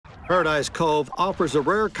Paradise Cove offers a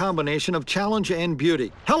rare combination of challenge and beauty.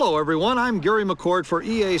 Hello, everyone. I'm Gary McCord for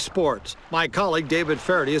EA Sports. My colleague David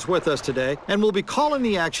Faraday is with us today, and we'll be calling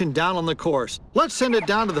the action down on the course. Let's send it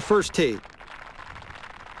down to the first tee.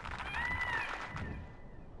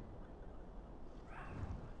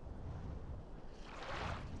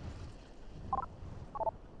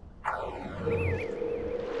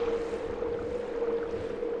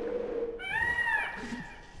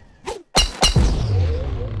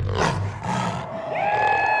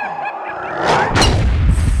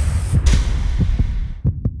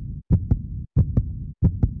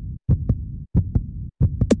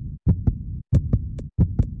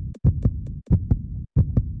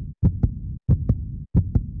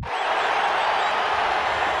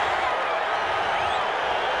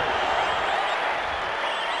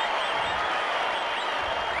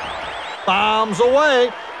 Bombs away.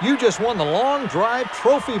 You just won the long drive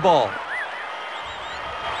trophy ball.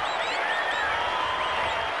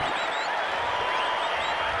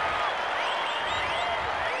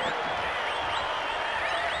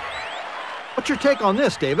 What's your take on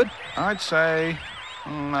this, David? I'd say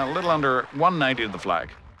a little under 190 to the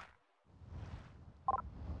flag.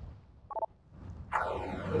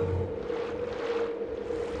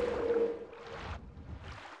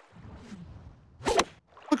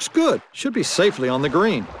 Looks good. Should be safely on the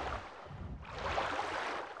green.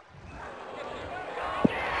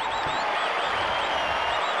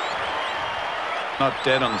 Not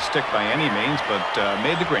dead on the stick by any means, but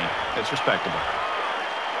made the green. It's respectable.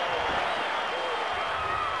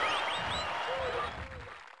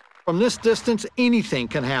 From this distance, anything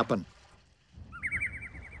can happen.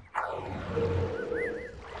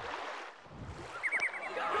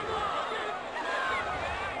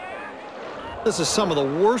 This is some of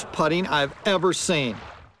the worst putting I've ever seen.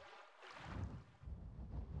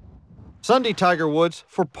 Sunday Tiger Woods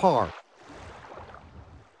for par.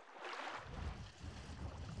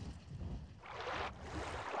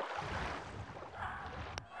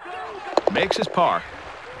 Makes his par.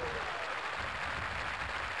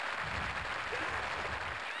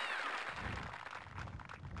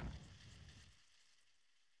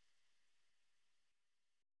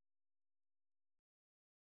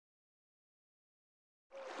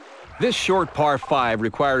 This short par 5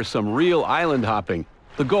 requires some real island hopping.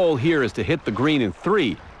 The goal here is to hit the green in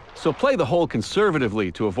 3, so play the hole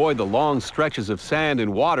conservatively to avoid the long stretches of sand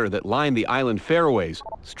and water that line the island fairways.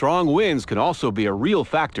 Strong winds can also be a real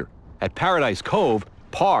factor. At Paradise Cove,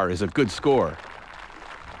 par is a good score.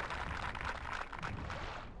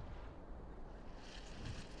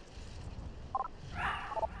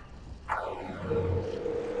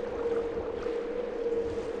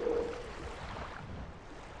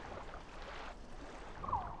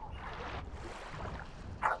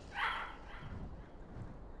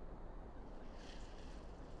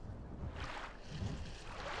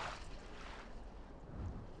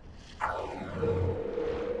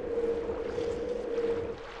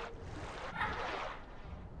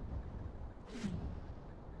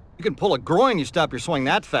 You can pull a groin, you stop your swing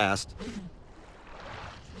that fast.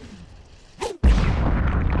 Yep,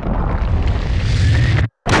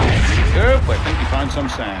 I think he found some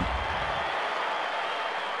sand.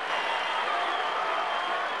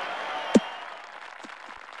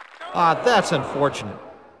 Ah, that's unfortunate.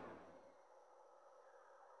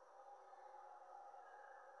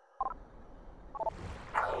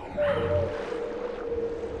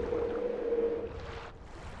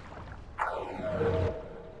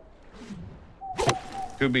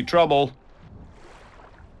 Could be trouble.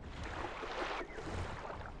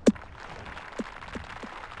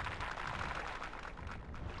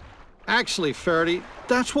 Actually, Faraday,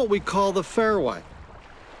 that's what we call the fairway.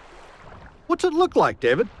 What's it look like,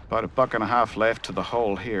 David? About $1.50 left to the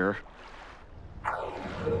hole here.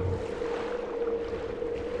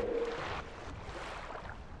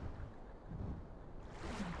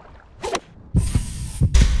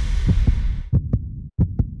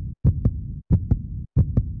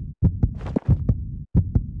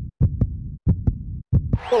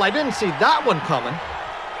 Well, I didn't see that one coming.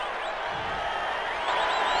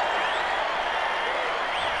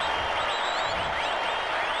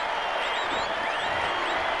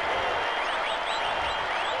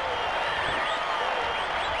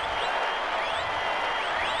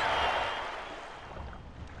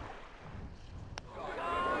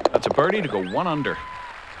 That's a birdie to go 1 under.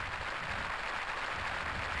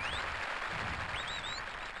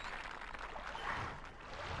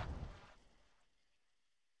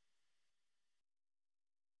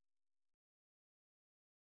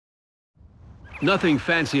 Nothing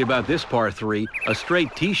fancy about this par 3. A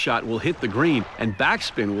straight tee shot will hit the green, and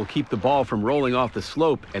backspin will keep the ball from rolling off the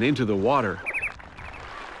slope and into the water.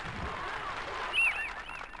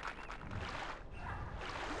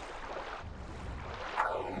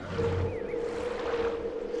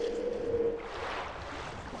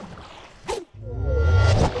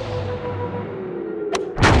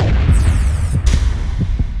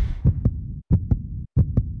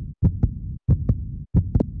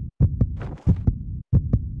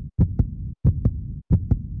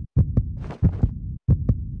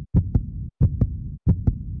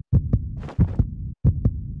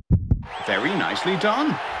 Very nicely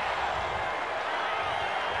done.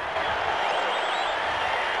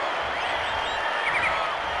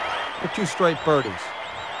 For 2 straight birdies.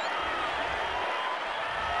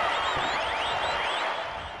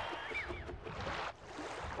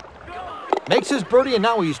 Makes his birdie, and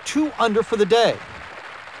now he's 2 under for the day.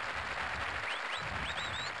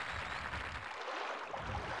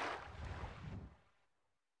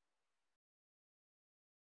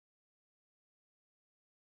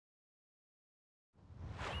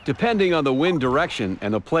 Depending on the wind direction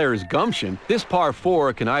and the player's gumption, this par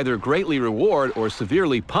 4 can either greatly reward or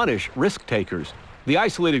severely punish risk takers. The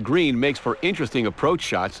isolated green makes for interesting approach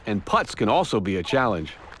shots, and putts can also be a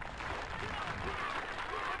challenge.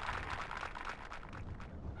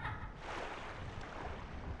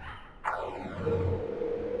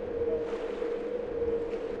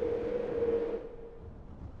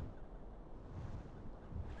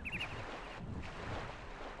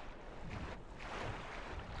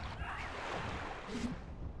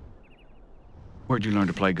 Where'd you learn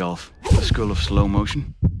to play golf? The school of slow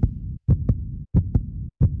motion?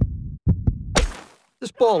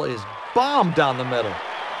 This ball is bombed down the middle.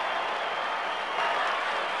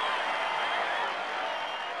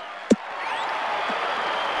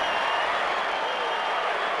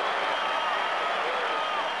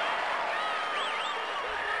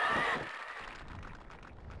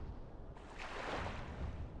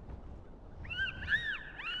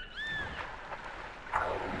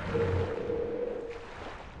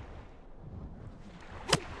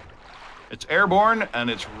 It's airborne, and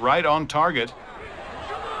it's right on target.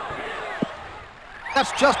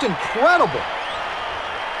 That's just incredible.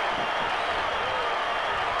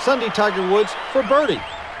 Sunday Tiger Woods for birdie.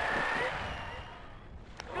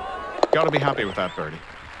 Got to be happy with that birdie.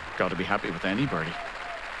 Got to be happy with any birdie.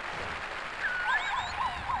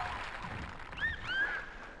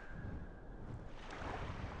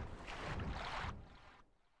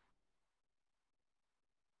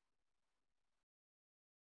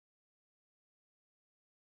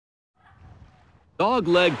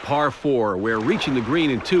 Dog-leg par 4, where reaching the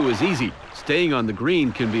green in 2 is easy. Staying on the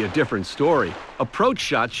green can be a different story. Approach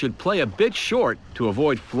shots should play a bit short to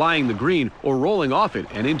avoid flying the green or rolling off it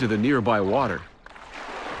and into the nearby water.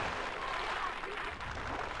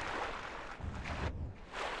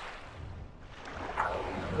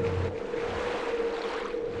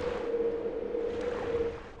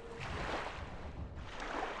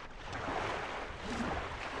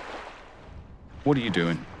 What are you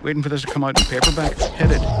doing? Waiting for this to come out in paperback?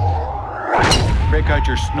 Hit it. Break out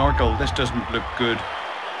your snorkel. This doesn't look good.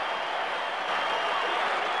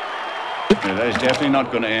 Now, that is definitely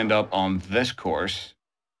not going to end up on this course.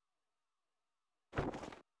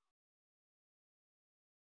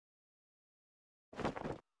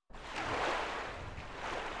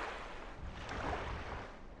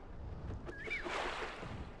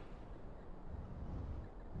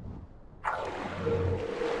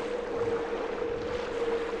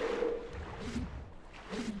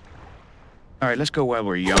 All right, let's go while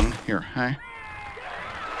we're young. Here, hi.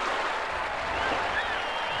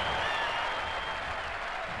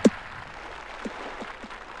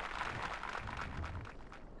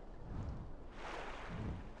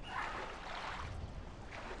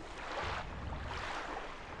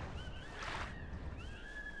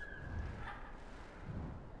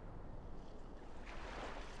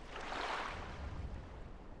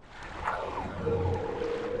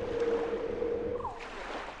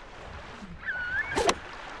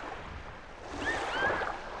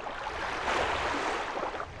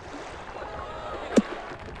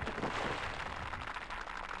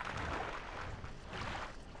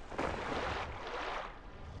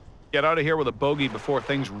 Get out of here with a bogey before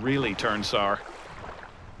things really turn sour.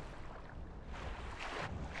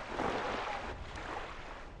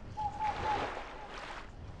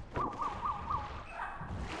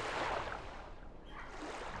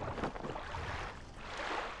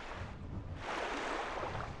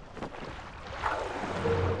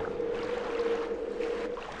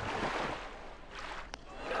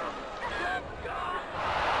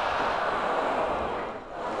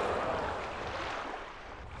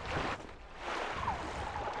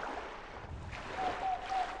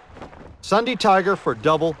 Sunday Tiger for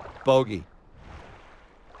double bogey.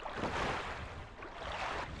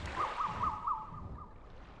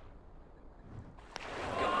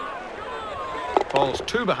 Falls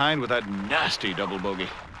 2 behind with that nasty double bogey.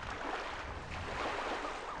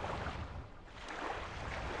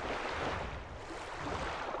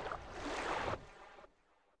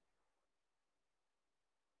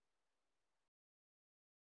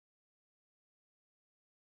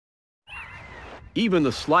 Even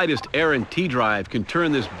the slightest errant tee drive can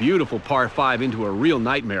turn this beautiful par 5 into a real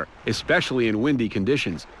nightmare, especially in windy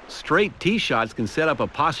conditions. Straight tee shots can set up a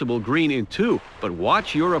possible green in 2, but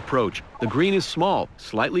watch your approach. The green is small,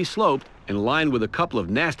 slightly sloped, and lined with a couple of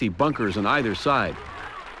nasty bunkers on either side.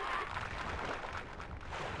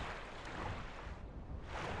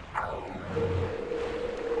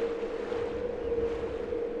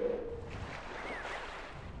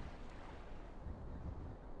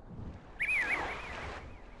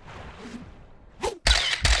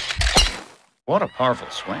 What a powerful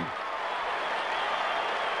swing.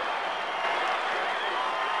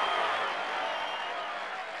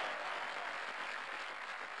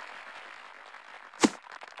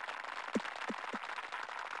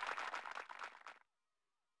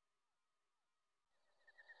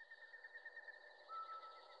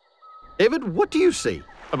 David, what do you see?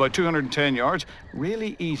 About 210 yards.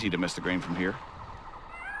 Really easy to miss the green from here.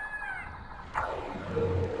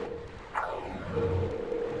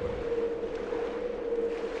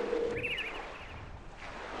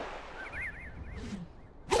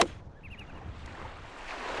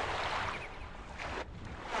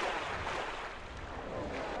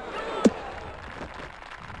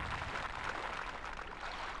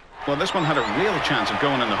 Well, this one had a real chance of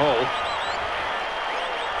going in the hole.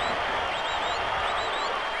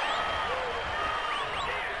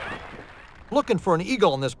 Looking for an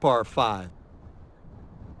eagle on this par 5.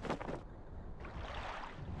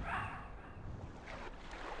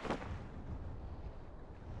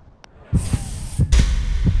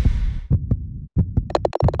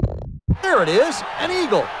 There it is, an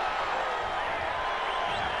eagle.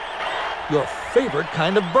 Your favorite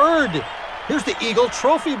kind of bird. Here's the Eagle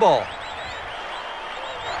Trophy Ball.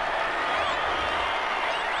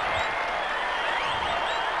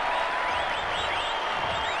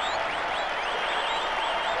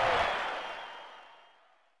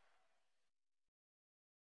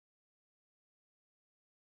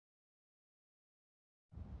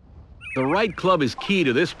 The right club is key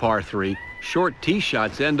to this par 3. Short tee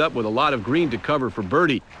shots end up with a lot of green to cover for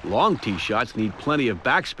birdie. Long tee shots need plenty of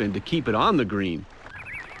backspin to keep it on the green.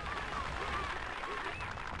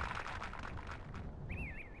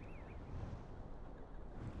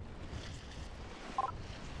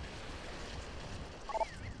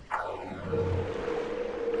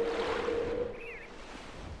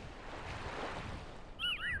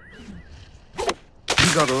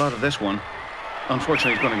 He got a lot of this one.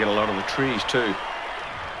 Unfortunately, he's going to get a lot of the trees, too.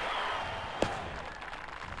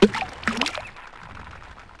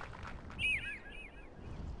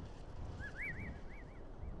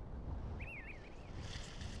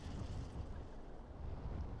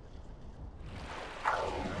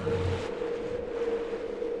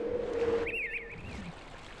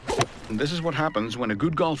 And this is what happens when a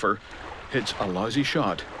good golfer hits a lousy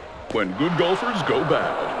shot. When good golfers go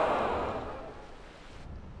bad.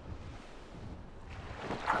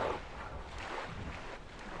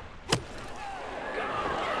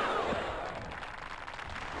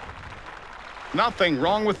 Nothing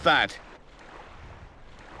wrong with that.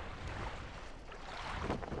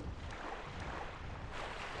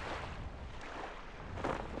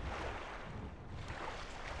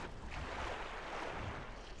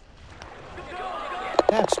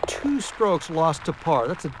 That's 2 strokes lost to par.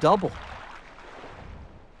 That's a double.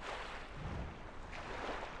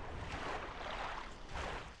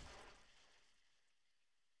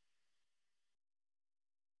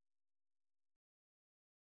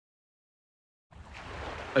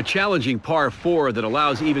 A challenging par 4 that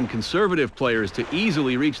allows even conservative players to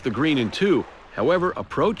easily reach the green in 2. However,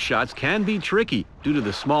 approach shots can be tricky due to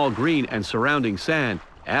the small green and surrounding sand.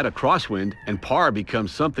 Add a crosswind and par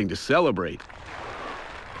becomes something to celebrate.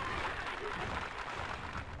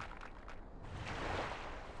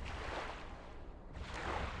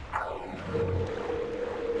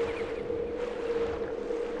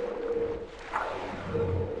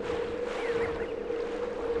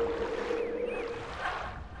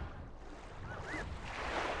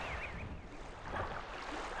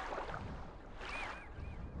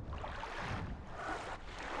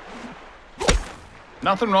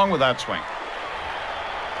 Nothing wrong with that swing.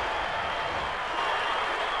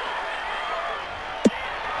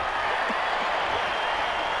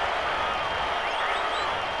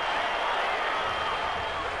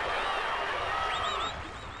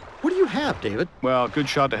 have, David? Well, good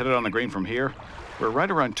shot to hit it on the green from here. We're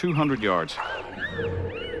right around 200 yards.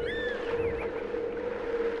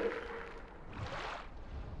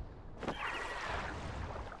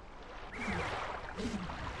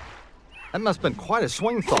 That must have been quite a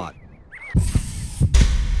swing thought.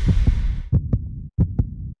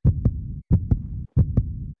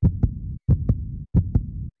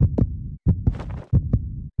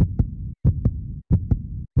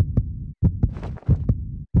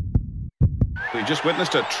 We just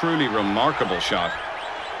witnessed a truly remarkable shot.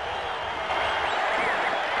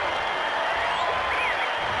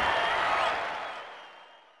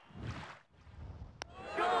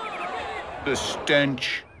 The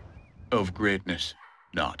stench of greatness.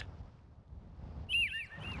 Not.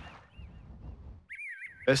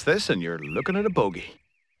 Miss this and you're looking at a bogey.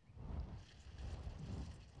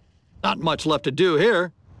 Not much left to do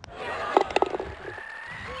here.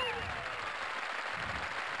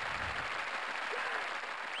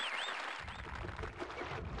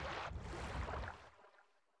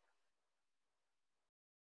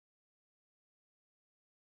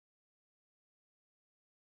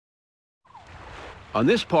 On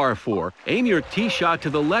this par 4, aim your tee shot to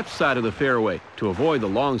the left side of the fairway to avoid the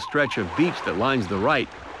long stretch of beach that lines the right.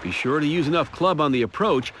 Be sure to use enough club on the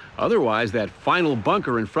approach, otherwise that final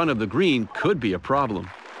bunker in front of the green could be a problem.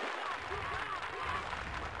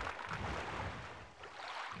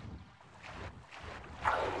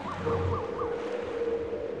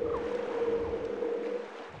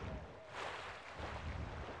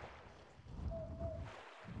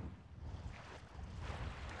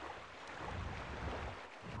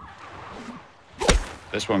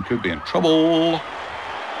 This one could be in trouble.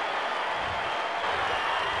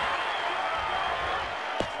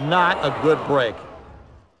 Not a good break.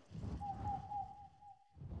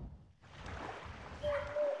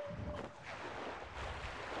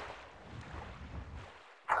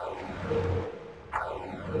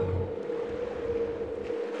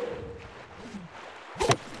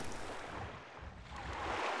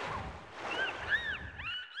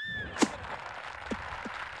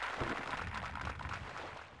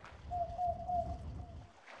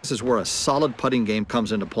 This is where a solid putting game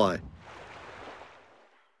comes into play.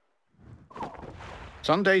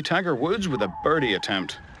 Sunday Tiger Woods with a birdie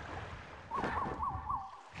attempt.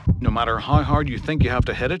 No matter how hard you think you have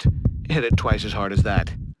to hit it twice as hard as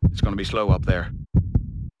that. It's going to be slow up there.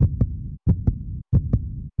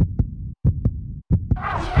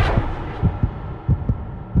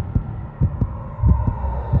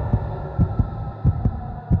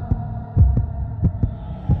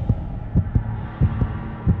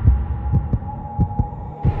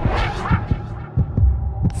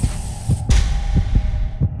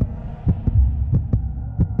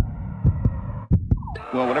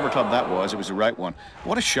 Well, whatever club that was, it was the right one.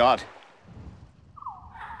 What a shot.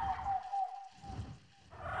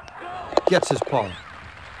 Gets his par.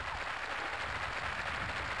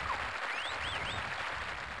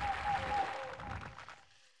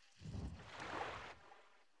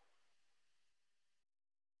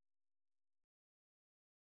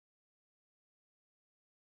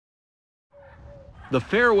 The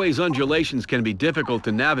fairway's undulations can be difficult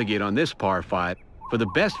to navigate on this par 5. For the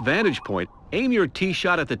best vantage point, aim your tee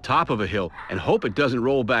shot at the top of a hill and hope it doesn't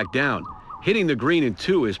roll back down. Hitting the green in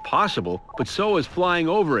 2 is possible, but so is flying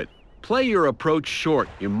over it. Play your approach short.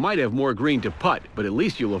 You might have more green to putt, but at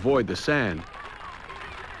least you'll avoid the sand.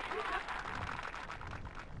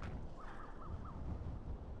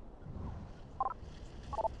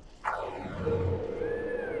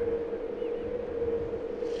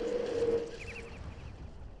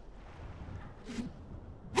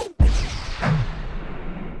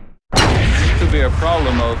 Could be a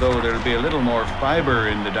problem, although there'll be a little more fiber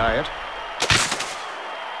in the diet.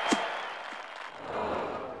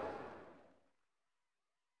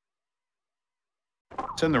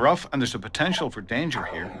 It's in the rough, and there's a potential for danger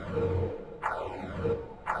here.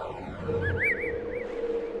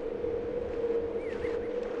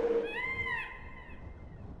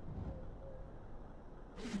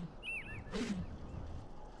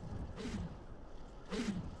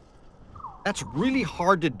 That's really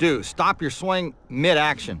hard to do. Stop your swing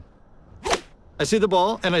mid-action. I see the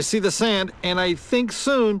ball, and I see the sand, and I think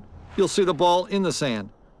soon you'll see the ball in the sand.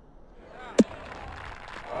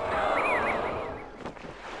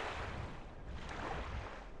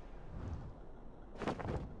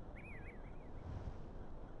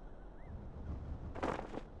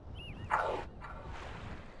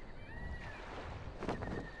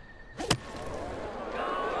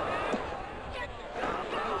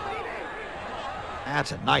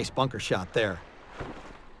 That's a nice bunker shot there.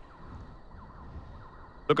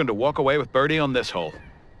 Looking to walk away with birdie on this hole.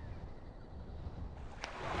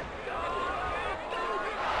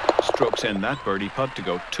 Strokes in that birdie putt to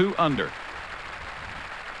go 2 under.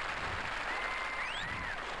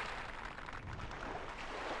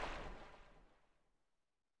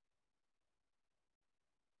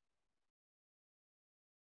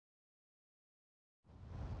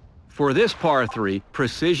 For this par 3,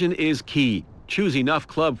 precision is key. Choose enough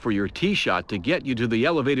club for your tee shot to get you to the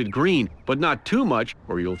elevated green, but not too much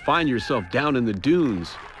or you'll find yourself down in the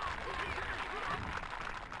dunes.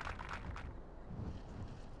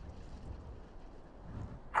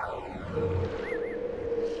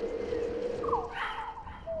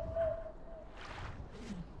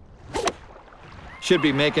 Should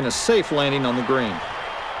be making a safe landing on the green.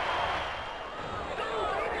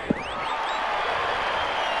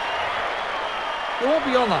 It won't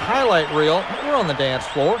be on the highlight reel, but we're on the dance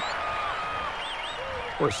floor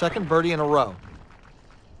for a second birdie in a row.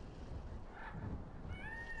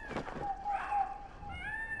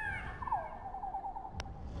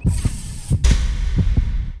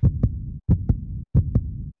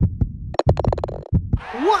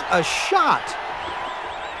 What a shot!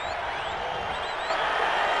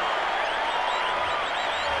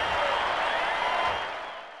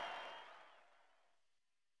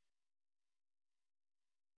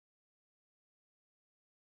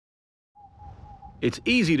 It's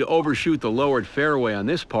easy to overshoot the lowered fairway on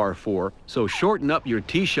this par 4, so shorten up your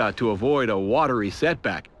tee shot to avoid a watery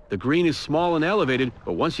setback. The green is small and elevated,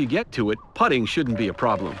 but once you get to it, putting shouldn't be a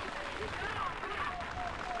problem.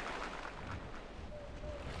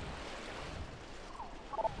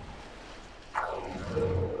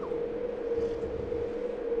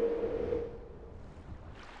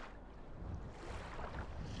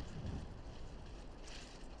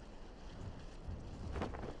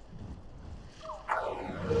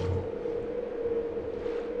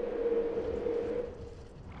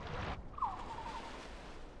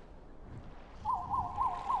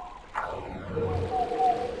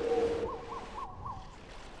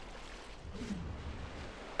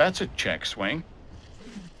 That's a check swing.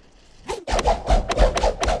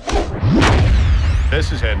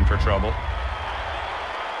 This is heading for trouble.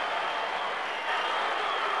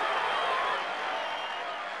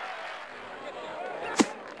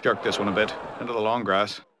 Jerk this one a bit into the long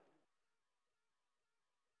grass.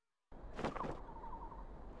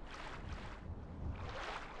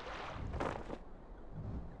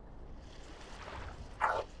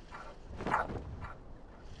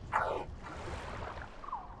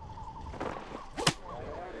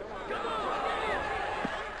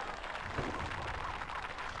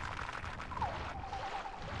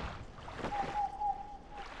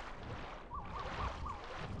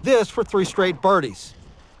 This for 3 straight birdies.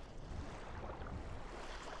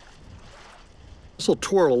 This will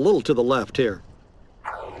twirl a little to the left here.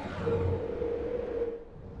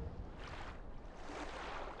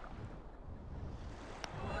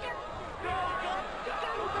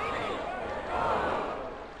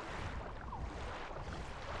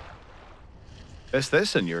 Miss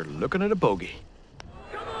this and you're looking at a bogey.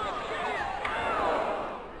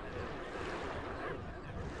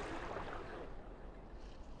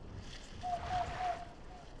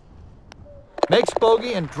 Makes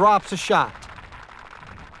bogey and drops a shot.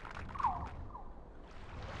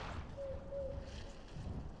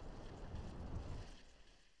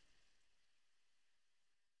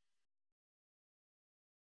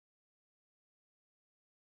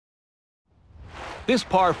 This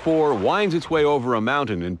par 4 winds its way over a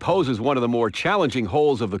mountain and poses one of the more challenging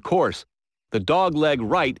holes of the course. The dogleg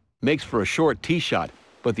right makes for a short tee shot,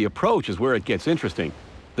 but the approach is where it gets interesting.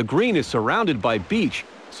 The green is surrounded by beach,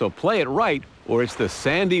 so play it right or it's the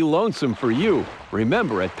sandy lonesome for you.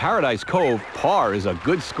 Remember, at Paradise Cove, par is a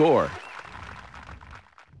good score.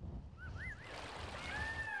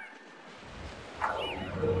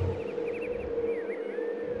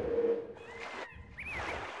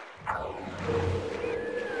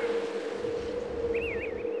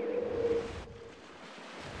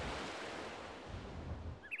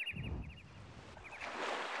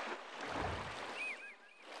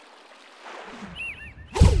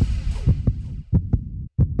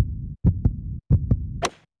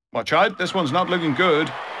 Watch out, this one's not looking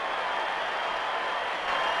good.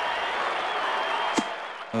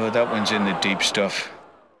 Oh, that one's in the deep stuff.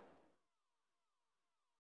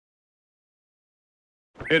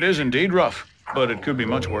 It is indeed rough, but it could be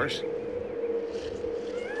much worse.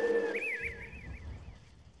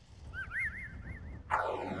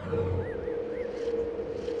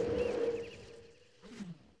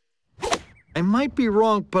 I might be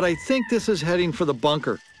wrong, but I think this is heading for the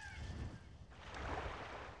bunker.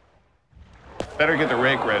 Better get the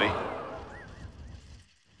rake ready.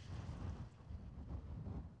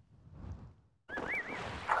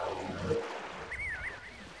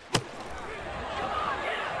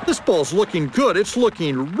 This ball's looking good. It's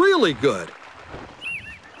looking really good.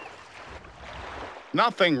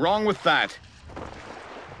 Nothing wrong with that.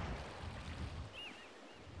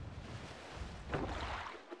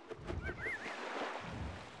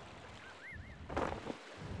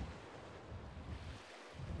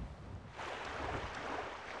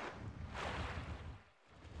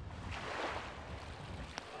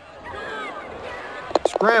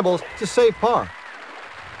 Scrambles to save par.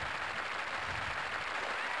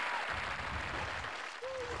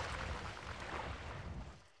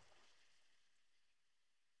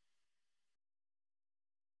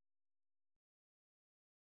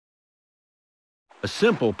 A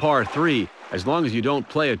simple par 3, as long as you don't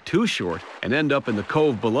play it too short and end up in the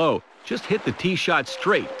cove below. Just hit the tee shot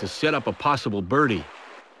straight to set up a possible birdie.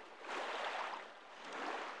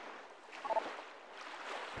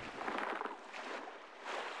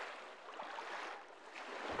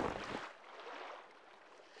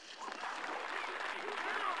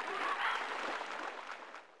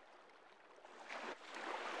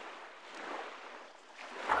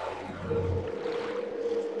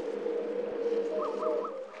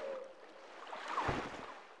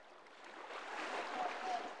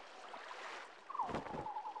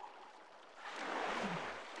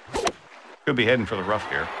 Could be heading for the rough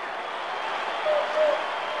here.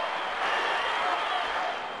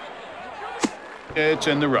 It's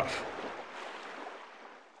in the rough.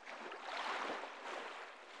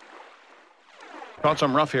 Caught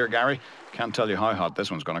some rough here, Gary. Can't tell you how hot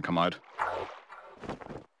this one's going to come out.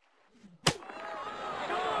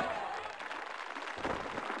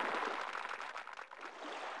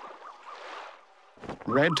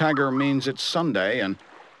 Red Tiger means it's Sunday, and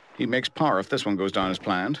he makes par if this one goes down as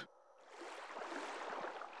planned.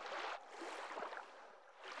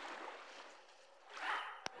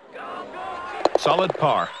 Solid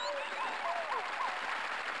par.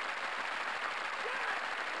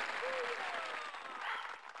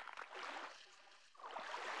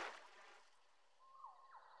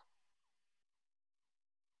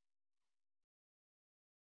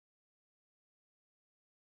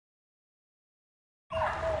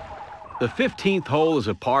 The 15th hole is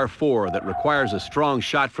a par 4 that requires a strong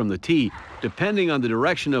shot from the tee. Depending on the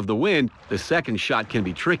direction of the wind, the second shot can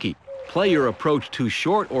be tricky. Play your approach too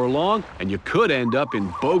short or long, and you could end up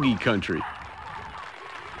in bogey country.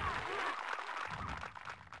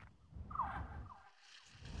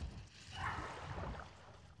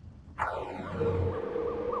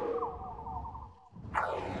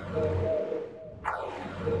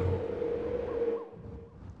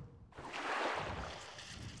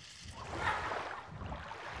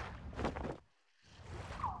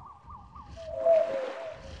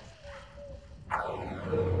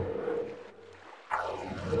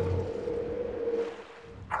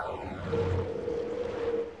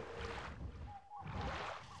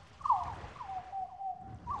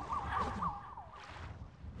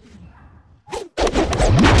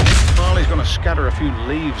 Going to scatter a few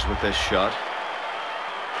leaves with this shot.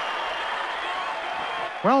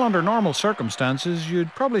 Well, under normal circumstances,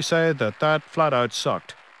 you'd probably say that flat out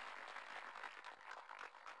sucked.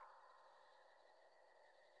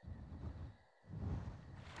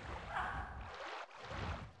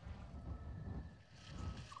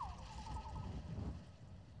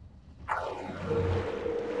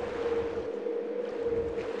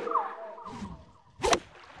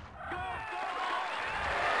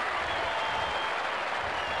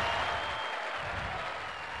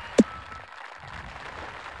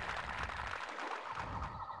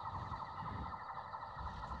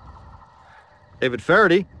 David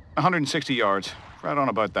Feherty. 160 yards. Right on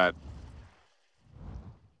about that.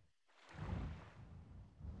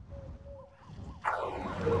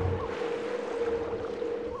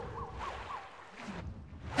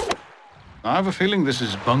 I have a feeling this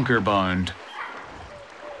is bunker bound.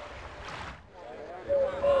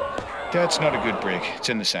 That's not a good break. It's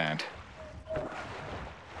in the sand.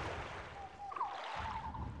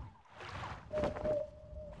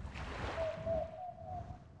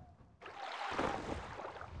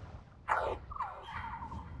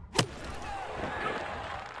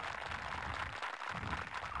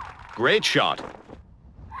 Great shot.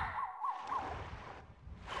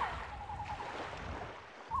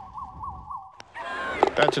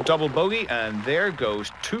 That's a double bogey, and there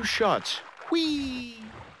goes 2 shots. Whee!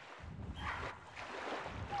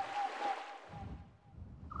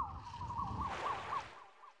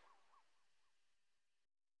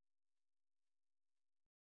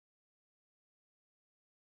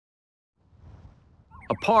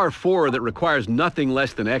 A par 4 that requires nothing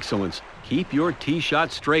less than excellence. Keep your tee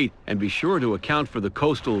shot straight and be sure to account for the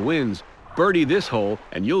coastal winds. Birdie this hole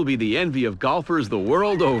and you'll be the envy of golfers the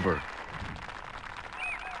world over.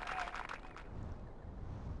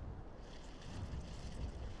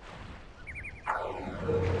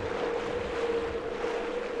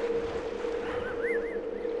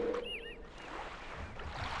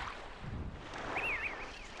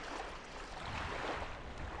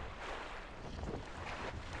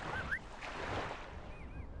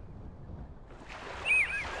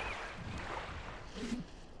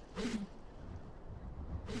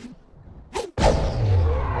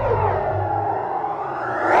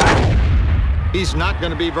 He's not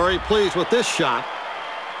going to be very pleased with this shot.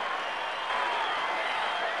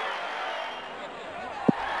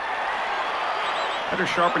 Better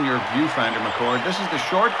sharpen your viewfinder, McCord. This is the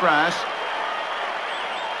short grass.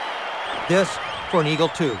 This for an eagle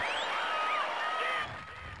 2.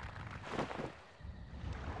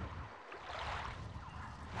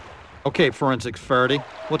 Okay, Forensics Faraday.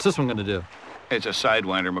 What's this one going to do? It's a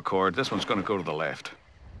sidewinder, McCord. This one's going to go to the left.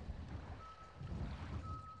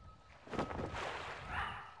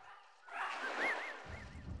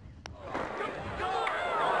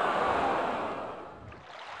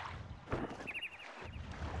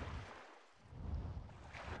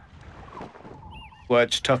 Well,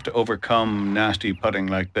 it's tough to overcome nasty putting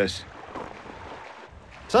like this.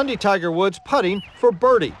 Sunday Tiger Woods putting for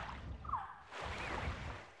birdie.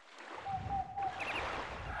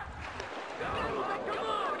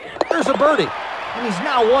 There's a birdie, and he's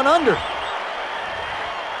now 1 under.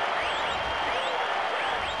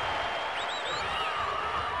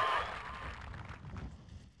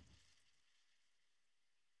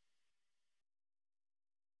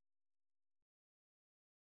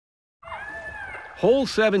 Hole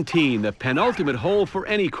 17, the penultimate hole for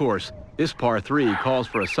any course. This par 3 calls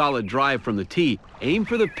for a solid drive from the tee. Aim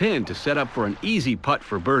for the pin to set up for an easy putt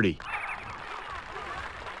for birdie.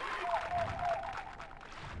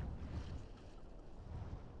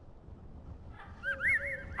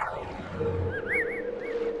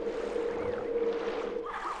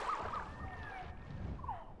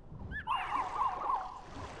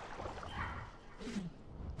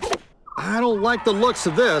 I don't like the looks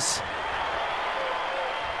of this.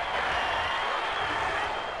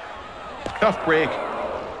 Tough break.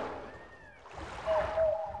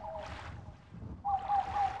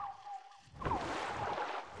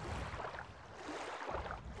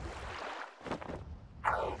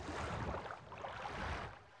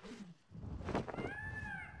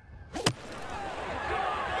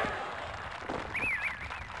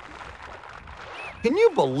 Can you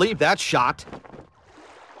believe that shot?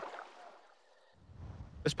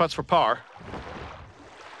 This putt's for par.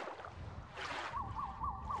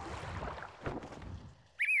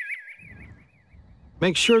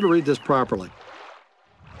 Make sure to read this properly.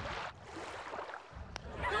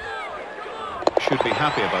 Should be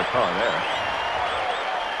happy about par there.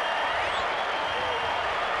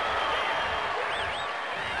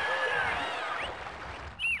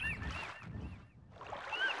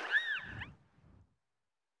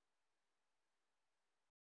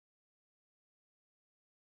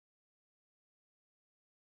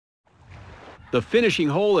 The finishing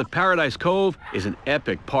hole at Paradise Cove is an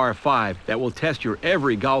epic par 5 that will test your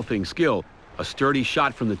every golfing skill. A sturdy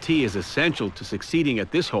shot from the tee is essential to succeeding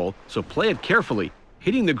at this hole, so play it carefully.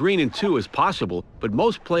 Hitting the green in 2 is possible, but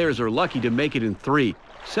most players are lucky to make it in 3.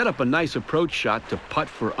 Set up a nice approach shot to putt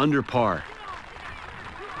for under par.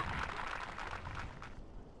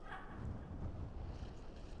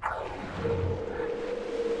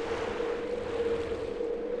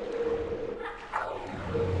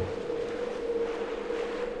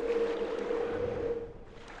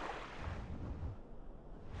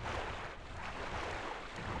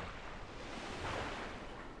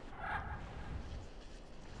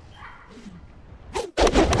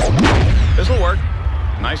 This'll work.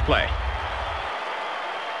 Nice play.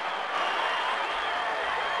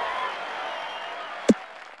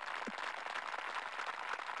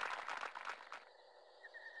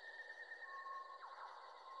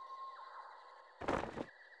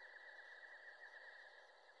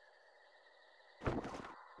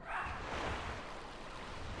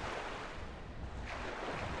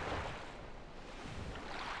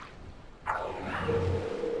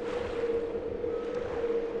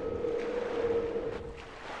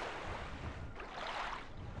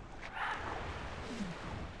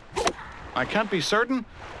 I can't be certain,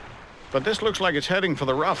 but this looks like it's heading for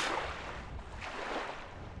the rough.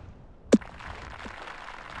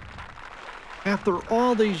 After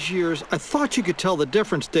all these years, I thought you could tell the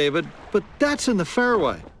difference, David, but that's in the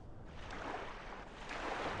fairway.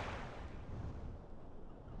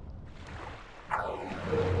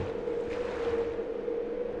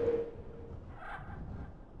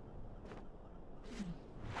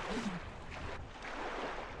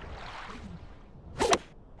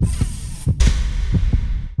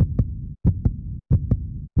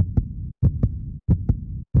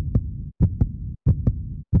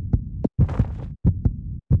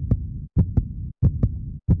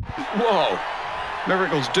 Whoa!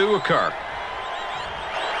 Miracles do occur.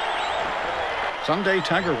 Someday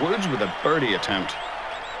Tiger Woods with a birdie attempt.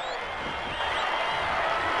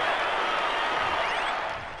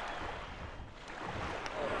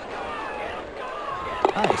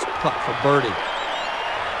 Nice putt for birdie.